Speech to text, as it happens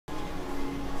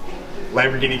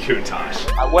Lamborghini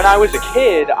Countach. When I was a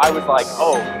kid, I was like,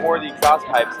 oh, the more the exhaust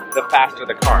pipes, the faster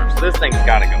the car. So this thing's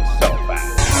gotta go so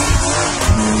fast.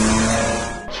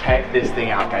 Check this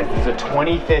thing out, guys. This is a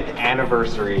 25th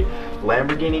anniversary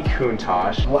Lamborghini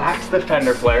Countach. Blacks the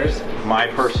fender flares. My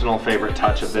personal favorite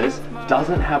touch of this,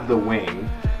 doesn't have the wing.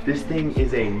 This thing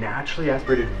is a naturally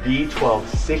aspirated V12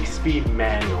 6-speed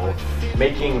manual,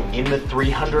 making in the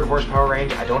 300 horsepower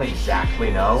range. I don't exactly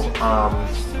know,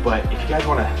 but if you guys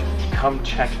want to come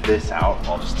check this out,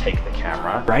 I'll just take the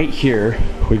camera. Right here,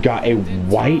 we've got a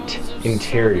white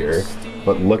interior,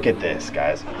 but look at this,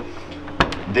 guys.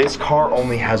 This car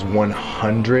only has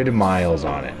 100 miles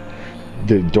on it.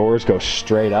 The doors go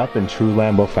straight up in true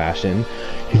Lambo fashion.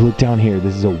 You look down here,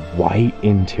 this is a white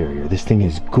interior. This thing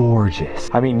is gorgeous.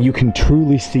 I mean, you can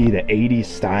truly see the 80s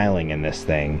styling in this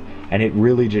thing, and it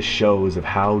really just shows of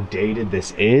how dated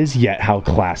this is, yet how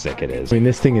classic it is. I mean,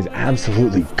 this thing is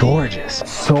absolutely gorgeous.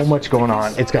 So much going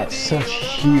on. It's got such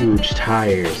huge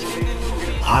tires.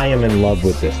 I am in love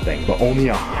with this thing, but only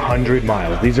 100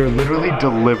 miles. These are literally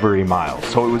delivery miles,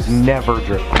 so it was never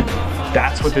driven.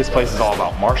 That's what this place is all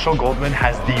about. Marshall Goldman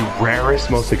has the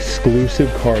rarest, most exclusive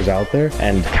cars out there,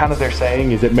 and kind of their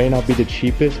saying is it may not be the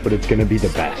cheapest, but it's gonna be the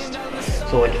best.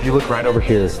 So like if you look right over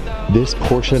here, this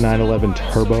Porsche 911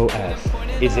 Turbo S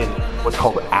is in what's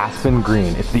called Aspen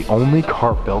Green. It's the only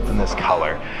car built in this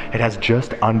color. It has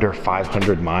just under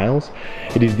 500 miles.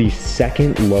 It is the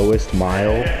second lowest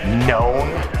mile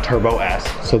known Turbo S.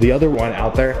 So the other one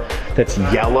out there that's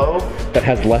yellow, that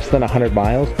has less than 100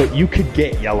 miles, but you could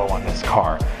get yellow on this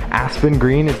car. Aspen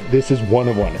Green, this is one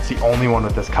of one. It's the only one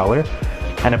with this color.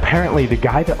 And apparently the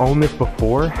guy that owned this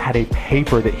before had a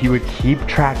paper that he would keep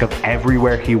track of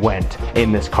everywhere he went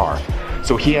in this car.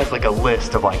 So he has like a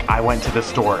list of like, I went to the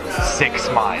store 6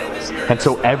 miles. And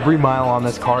so every mile on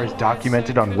this car is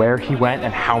documented on where he went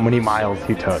and how many miles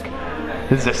he took.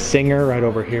 This is a Singer right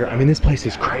over here. I mean, this place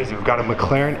is crazy. We've got a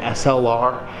McLaren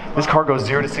SLR. This car goes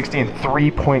 0 to 60 in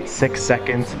 3.6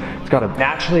 seconds. It's got a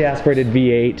naturally aspirated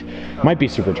V8. Might be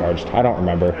supercharged, I don't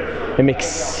remember. It makes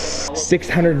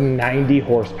 690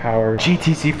 horsepower.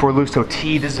 GTC Forluso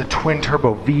T, this is a twin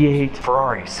turbo V8.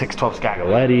 Ferrari 612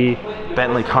 Scagaletti.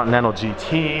 Bentley Continental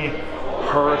GT.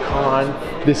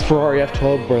 Huracan. This Ferrari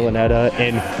F12 Berlinetta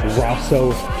in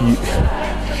Rosso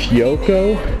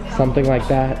Fiocco, something like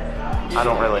that. I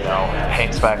don't really know.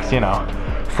 Paint specs, you know.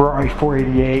 Ferrari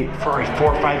 488, Ferrari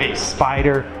 458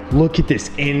 Spider. Look at this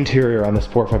interior on this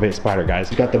 458 Spider, guys.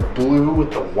 It's got the blue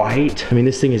with the white. I mean,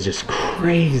 this thing is just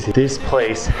crazy. This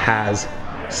place has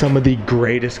some of the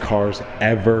greatest cars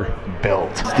ever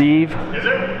built. Steve,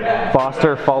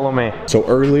 Foster, follow me. So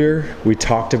earlier, we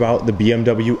talked about the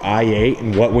BMW i8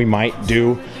 and what we might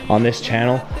do on this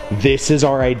channel. This is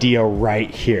our idea right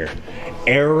here.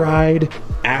 Air ride,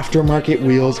 aftermarket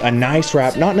wheels, a nice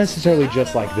wrap, not necessarily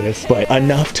just like this, but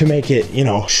enough to make it, you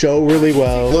know, show really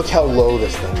well. Look how low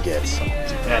this thing gets.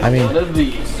 And I mean, one of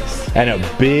these. And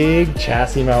a big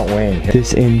chassis mount wing.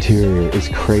 This interior is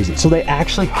crazy. So they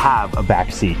actually have a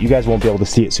back seat. You guys won't be able to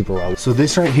see it super well. So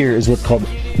this right here is what's called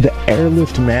the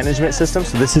airlift management system.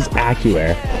 So this is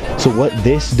AccuAir. So what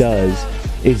this does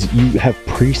is you have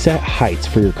preset heights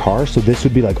for your car. So this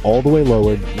would be like all the way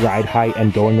lowered, ride height,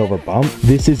 and going over bump.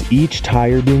 This is each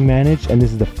tire being managed, and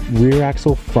this is the rear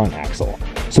axle, front axle.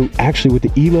 So actually with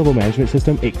the E-level management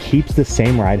system, it keeps the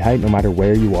same ride height no matter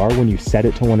where you are when you set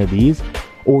it to one of these,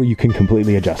 or you can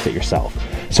completely adjust it yourself.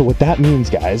 So what that means,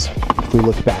 guys, if we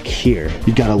look back here,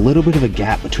 you've got a little bit of a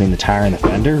gap between the tire and the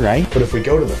fender, right? But if we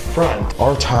go to the front,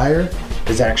 our tire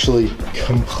is actually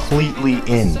completely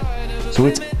in. So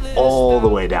it's all the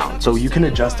way down. So you can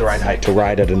adjust the ride height to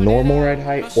ride at a normal ride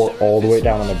height or all the way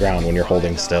down on the ground when you're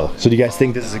holding still. So do you guys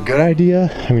think this is a good idea?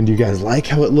 I mean, do you guys like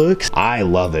how it looks? I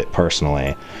love it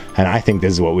personally, and I think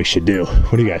this is what we should do.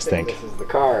 What do you guys think? This is the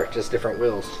car, just different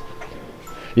wheels.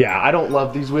 Yeah, I don't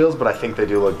love these wheels, but I think they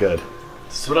do look good.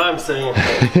 That's what I'm saying.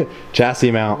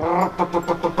 Chassis mount.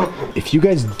 If you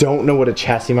guys don't know what a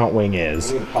chassis mount wing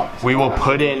is, we will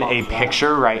put in a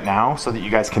picture right now so that you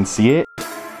guys can see it.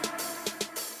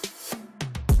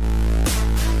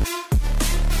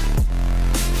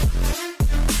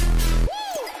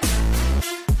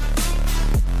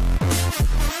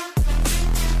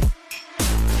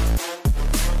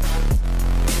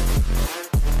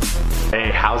 Hey,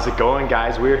 how's it going,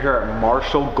 guys? We're here at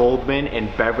Marshall Goldman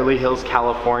in Beverly Hills,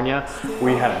 California.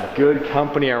 We have good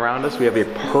company around us. We have a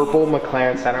purple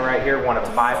McLaren Senna right here, one of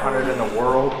 500 in the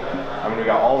world. I mean, we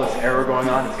got all this aero going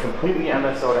on. It's completely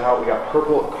MSO'd out. We got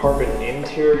purple carbon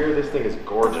interior. This thing is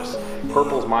gorgeous.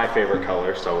 Purple's my favorite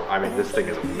color, so I mean, this thing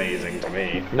is amazing to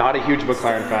me. Not a huge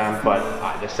McLaren fan, but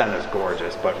the Senna's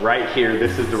gorgeous. But right here,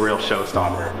 this is the real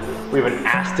showstopper. We have an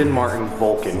Aston Martin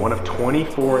Vulcan, one of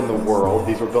 24 in the world.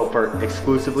 These were built for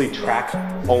exclusively track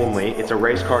only. It's a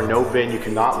race car, no VIN, you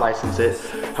cannot license it.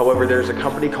 However, there's a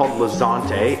company called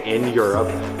Lazante in Europe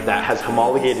that has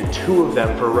homologated 2 of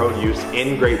them for road use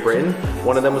in Great Britain.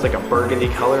 One of them was like a burgundy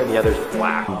color and the other's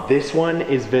black. This one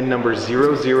is VIN number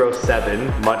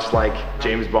 007, much like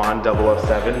James Bond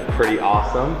 007, pretty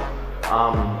awesome.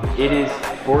 It is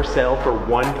for sale for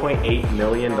 $1.8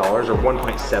 million or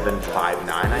 1.759,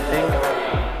 I think.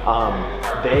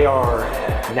 They are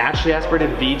naturally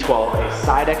aspirated V12, a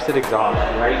side exit exhaust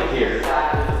right here.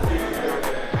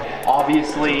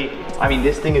 Obviously, I mean,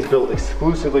 this thing is built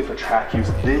exclusively for track use.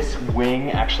 This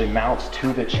wing actually mounts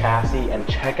to the chassis, and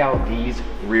check out these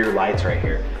rear lights right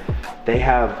here. They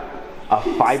have a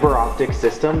fiber optic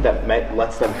system that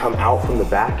lets them come out from the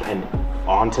back and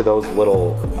onto those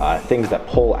little things that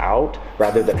pull out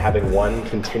rather than having one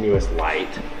continuous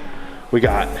light. We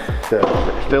got the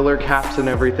filler caps and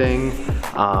everything.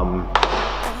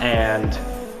 And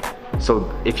so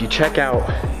if you check out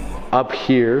up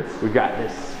here, we've got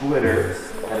this splitter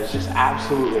that is just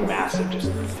absolutely massive.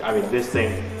 I mean, this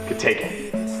thing could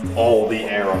take all the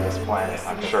air on this planet,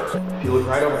 I'm sure. If you look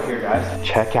right over here, guys,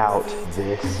 check out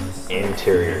this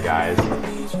interior, guys.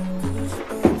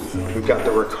 We've got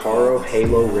the Recaro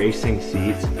Halo racing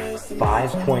seats,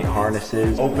 5-point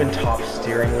harnesses, open top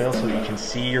steering wheel so that you can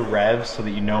see your revs so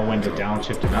that you know when to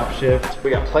downshift and upshift. We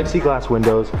got plexiglass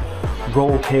windows,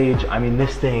 roll cage. I mean,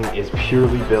 this thing is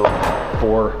purely built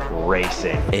for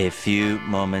racing. A few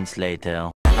moments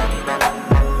later.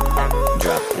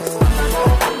 Drop this.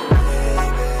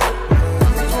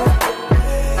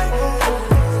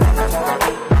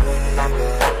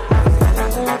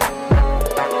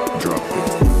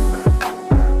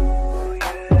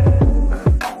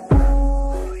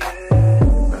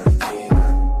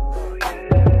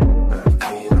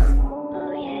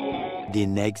 The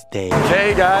next day.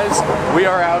 Hey guys, we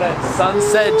are out at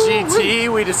Sunset GT.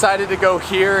 We decided to go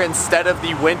here instead of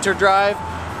the winter drive.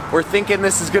 We're thinking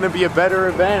this is going to be a better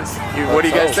event. What do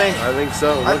you guys think? I think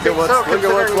so. Look at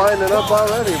what's lining up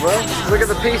already, bro. Look at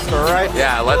the pista, right?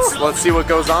 Yeah, let's see what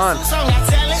goes on.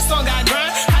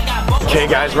 Okay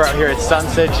guys, we're out here at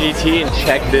Sunset GT and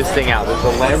check this thing out. There's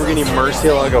a Lamborghini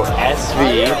Murcielago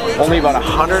SV. Only about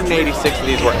 186 of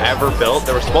these were ever built.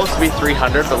 There were supposed to be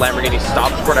 300, but Lamborghini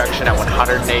stopped production at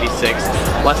 186.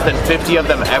 Less than 50 of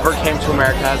them ever came to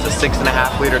America as a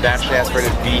 6.5-liter naturally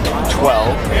aspirated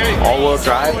V12. All-wheel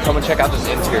drive. Come and check out this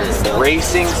interior.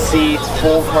 Racing seats,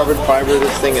 full carbon fiber.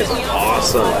 This thing is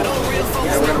awesome.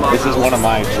 This is one of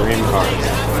my dream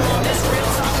cars.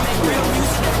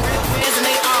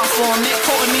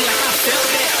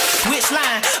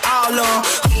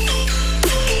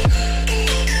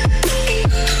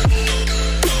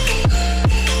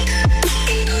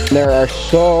 There are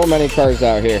so many cars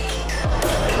out here.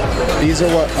 These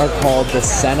are what are called the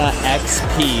Senna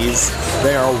XPs.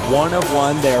 They are one of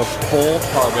one. They are full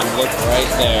carbon. Look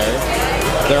right there.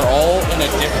 They're all in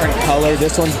a different color.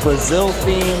 This one's Brazil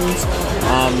themed.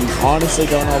 Honestly,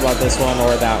 don't know about this one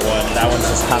or that one. That one's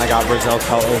just kind of got Brazil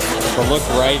colors. But look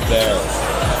right there.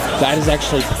 That is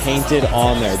actually painted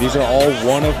on there. These are all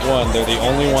one of one. They're the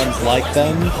only ones like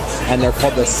them, and they're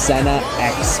called the Senna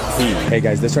XP. Hey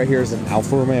guys, this right here is an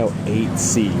Alfa Romeo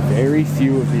 8C. Very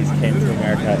few of these came to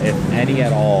America, if any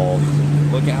at all.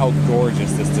 Look at how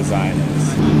gorgeous this design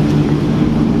is.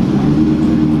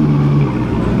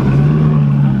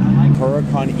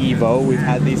 Huracan Evo, we've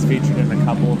had these featured in a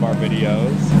couple of our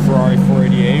videos. Ferrari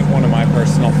 488, one of my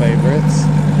personal favorites,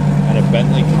 and a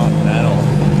Bentley Continental.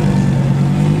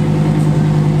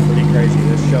 Crazy.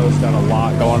 This show's done a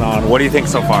lot going on. What do you think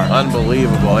so far?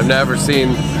 Unbelievable. I've never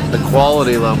seen the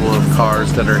quality level of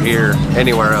cars that are here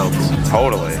anywhere else.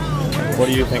 Totally. What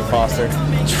do you think, Foster?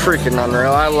 It's freaking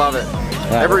unreal. I love it.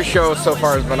 Yeah. Every show so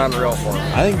far has been unreal for me.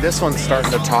 I think this one's starting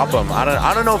to top them. I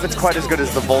don't know if it's quite as good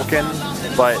as the Vulcan,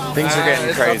 but things are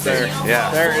getting crazy. There.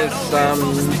 Yeah. There is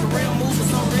some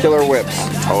killer whips.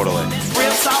 Totally.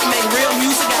 Real salt, make real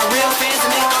music, got real fans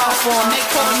and they all for them. They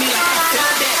call me like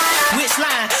I feel that. Which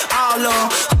line? All on.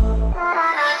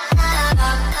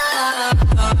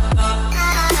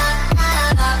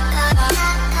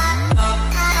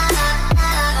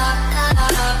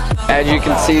 As you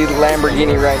can see,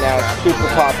 Lamborghini right now is super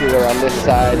popular on this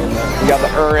side. You got the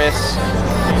Urus,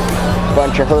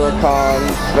 bunch of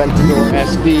Huracans, Ventador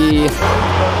SV.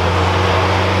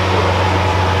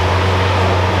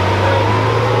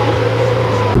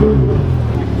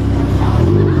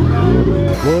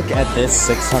 Look at this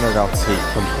 600 LT,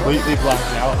 completely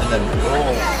blacked out, and then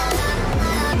whoa.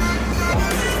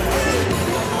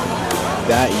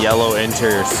 That yellow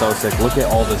interior is so sick. Look at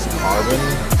all this carbon.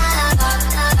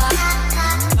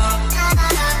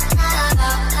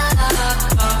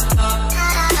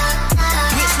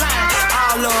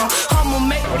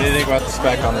 What do you think about the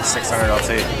spec on the 600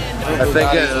 LT? I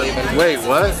think wait,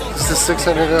 what? It's the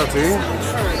 600 LT?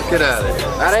 Get at it.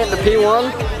 That ain't the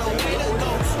P1?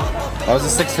 That was a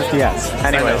 650S.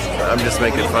 Anyways, I'm just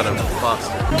making fun of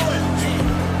Foster.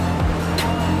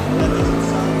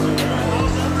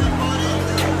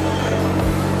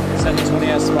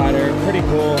 720S Spider, pretty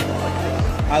cool.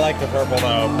 I like the purple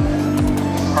though.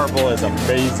 Purple is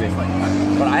amazing.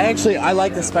 But I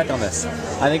like the spec on this.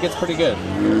 I think it's pretty good.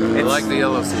 I like the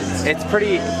yellow seats. It's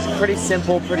pretty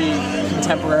simple, pretty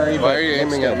contemporary. Why are you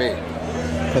aiming at me?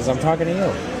 Because I'm talking to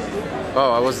you.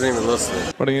 Oh, I wasn't even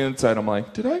listening. Running inside, I'm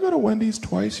like, did I go to Wendy's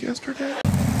twice yesterday? You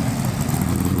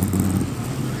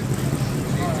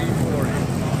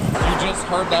just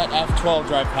heard that F12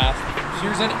 drive past.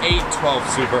 Here's an 812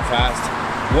 super fast.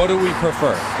 What do we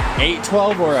prefer?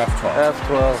 812 or F12?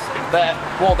 F12. That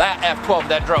F12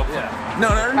 that drove. Yeah. No,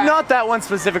 not that one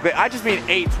specifically. I just mean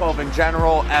 812 in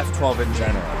general, F12 in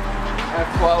general.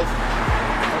 F12.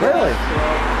 Really?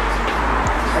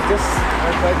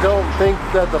 I don't think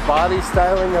that the body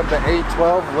styling of the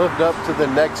 812 lived up to the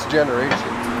next generation.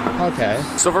 Okay.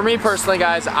 So for me personally,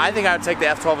 guys, I think I would take the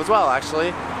F12 as well,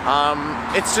 actually.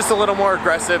 It's just a little more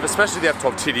aggressive, especially the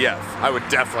F12 TDF. I would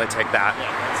definitely take that.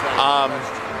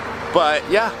 But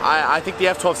yeah, I think the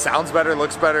F12 sounds better,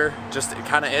 looks better, just it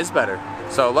kind of is better.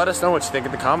 So let us know what you think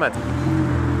in the comments.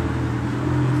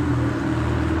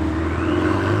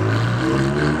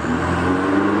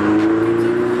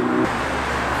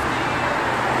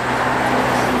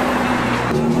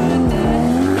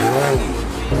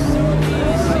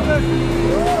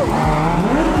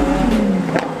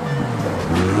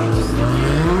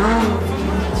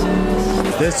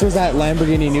 This was at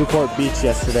Lamborghini Newport Beach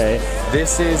yesterday.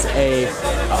 This is a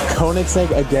Koenigsegg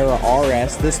Agera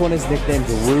RS. This one is nicknamed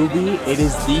Ruby. It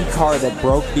is the car that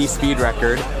broke the speed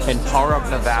record in Pahrump,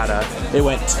 Nevada. It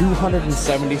went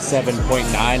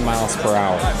 277.9 miles per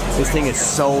hour. This thing is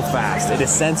so fast. It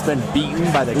has since been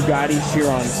beaten by the Bugatti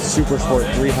Chiron Supersport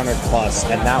 300 Plus,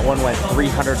 and that one went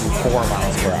 304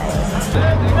 miles per hour.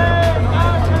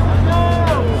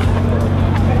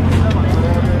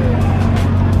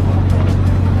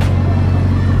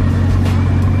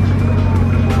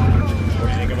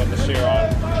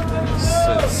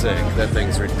 Sick. That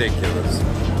thing's ridiculous.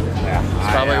 Yeah,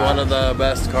 it's probably one of the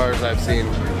best cars I've seen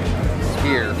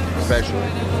here, especially.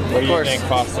 What do you think,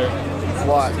 Foster?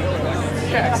 What?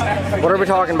 What are we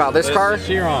talking about? This car?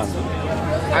 Chiron.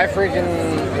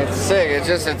 It's sick.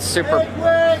 It's super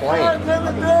plain.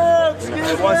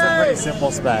 It was a pretty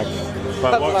simple spec.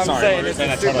 But That's what I'm saying.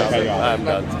 I'm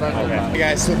done. Okay. Hey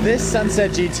guys, so this Sunset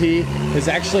GT is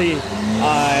actually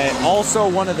also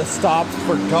one of the stops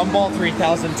for Gumball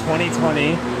 3000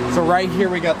 2020. So right here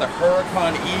we got the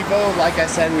Huracan Evo. Like I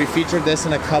said, we featured this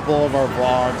in a couple of our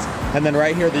vlogs. And then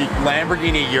right here, the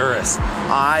Lamborghini Urus.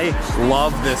 I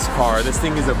love this car. This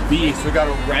thing is a beast. We got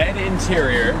a red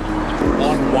interior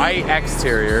on white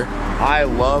exterior. I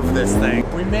love this thing.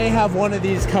 We may have one of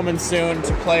these coming soon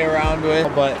to play around with,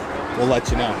 but we'll let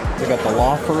you know. We got the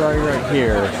LaFerrari right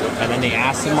here, and then the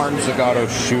Aston Martin Zagato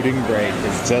shooting brake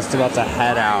is just about to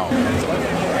head out.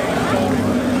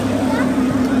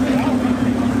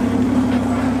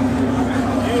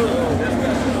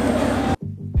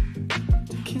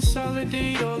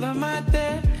 Consolidate all of my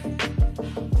debt.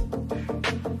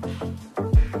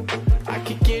 I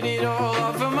could get it all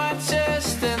off of my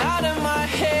chest and out of my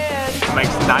head. It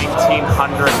makes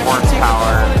 1900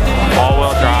 horsepower,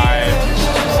 all-wheel drive.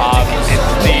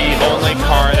 It's the only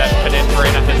car that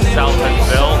Pininfarina himself has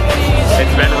built.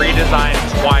 It's been redesigned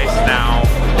twice now.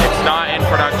 It's not in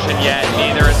production yet,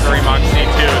 neither is the Rimac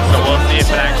C2, so we'll see if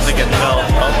it actually gets built.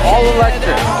 All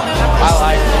electric. I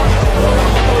like it.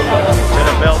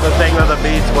 Gonna build the thing with a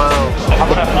V12. How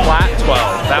about a flat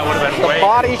 12? That would have been way. The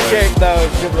body shape though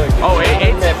is good looking. Oh,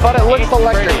 but it looks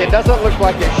electric. It doesn't look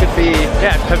like it should be.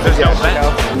 Yeah, because there's no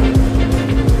vent.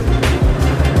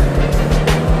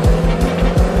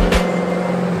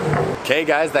 Okay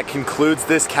guys, that concludes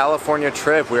this California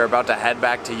trip. We are about to head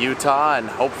back to Utah and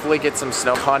hopefully get some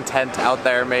snow content out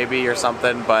there maybe or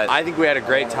something, but I think we had a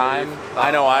great time.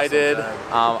 I know I did.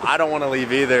 I don't want to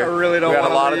leave either. I really don't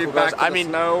want to leave back to the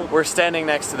snow. We're standing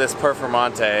next to this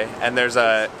Performante and there's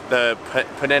the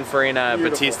Pininfarina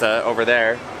Battista over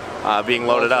there being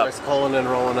loaded up. Rolls-Royce Cullinan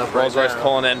rolling up right now. Rolls-Royce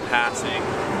Cullinan passing.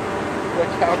 Look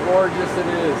how gorgeous it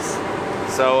is.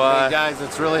 So, Hey guys,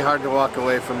 it's really hard to walk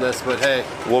away from this, but hey,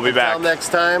 we'll be back. Until next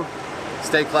time,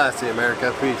 stay classy,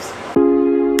 America. Peace.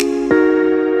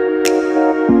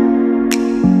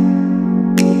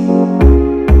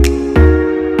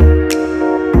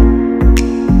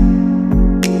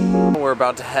 We're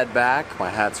about to head back. My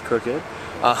hat's crooked.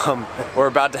 We're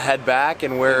about to head back,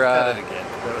 and we're. Cut it again.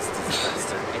 That was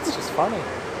disgusting. It's just funny. All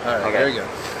right, Okay. there you go.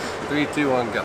 3, 2, 1, go.